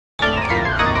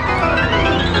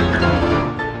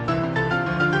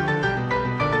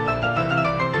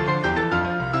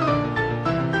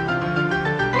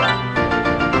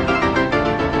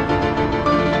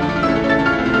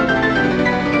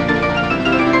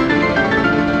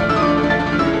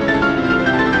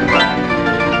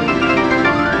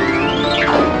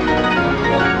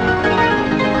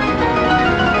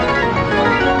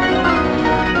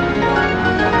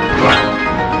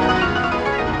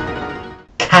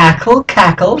cackle,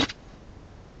 cackle.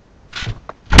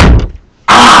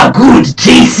 Ah, good,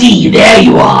 JC, there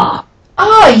you are.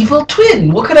 Ah, Evil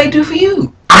Twin, what can I do for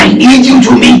you? I need you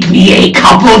to make me a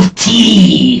cup of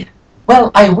tea.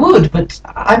 Well, I would, but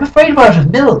I'm afraid we're out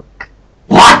of milk.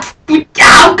 What?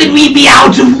 How can we be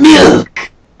out of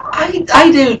milk? I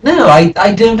don't know.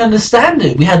 I don't understand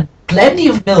it. We had plenty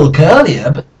of milk earlier,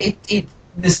 but it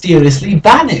mysteriously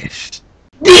vanished.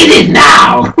 Did it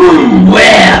now?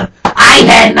 Well, I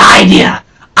had an idea.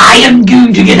 I am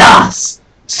going to get us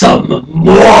some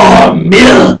more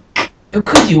milk. Oh,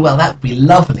 could you? Well, that would be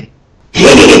lovely.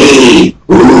 Hee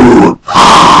ooh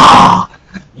ha!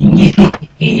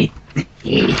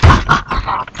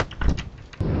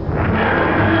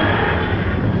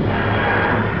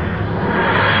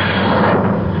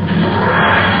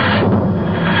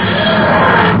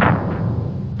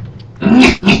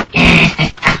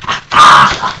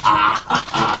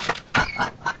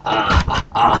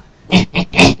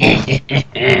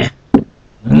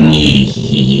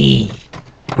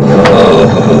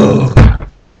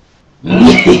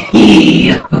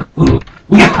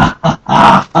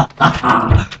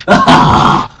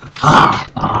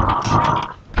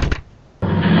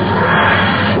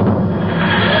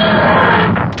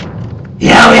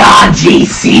 Here we are,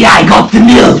 GC, I got the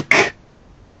milk.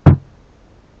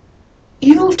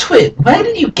 Evil Twin, where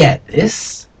did you get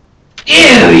this?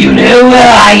 Ew, you know,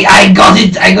 I got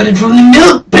it from the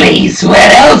milk place.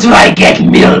 Where else would I get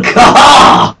milk?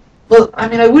 Well, I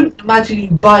mean, I wouldn't imagine you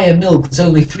buy a milk that's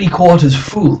only 3/4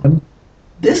 full. And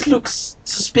this looks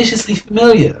suspiciously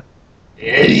familiar. No,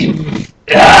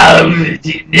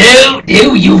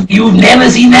 you've never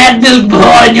seen that milk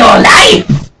before in your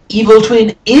life. Evil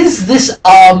Twin, is this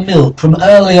our milk from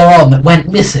earlier on that went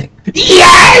missing?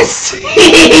 Yes!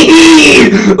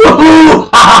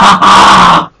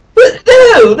 But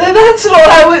no, that's not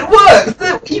how it works.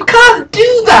 You can't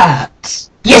do that.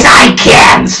 Yes, I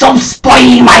can. Stop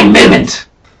spoiling my moment.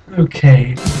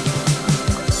 Okay.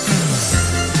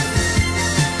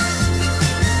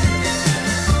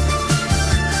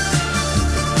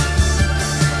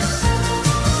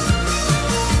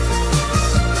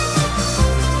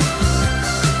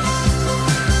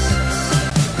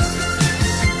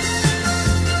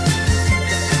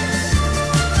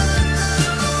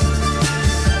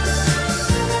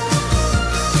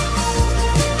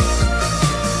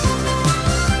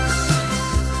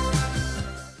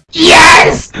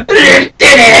 Yes! I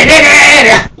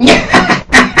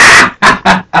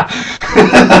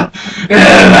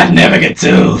never get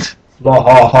old.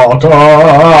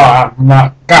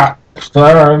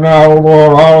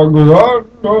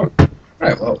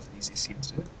 Right, well, easy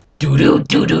seems to. Do do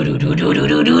do do do do do do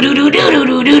do do do do do do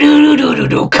do do do do do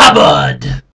do. Cupboard.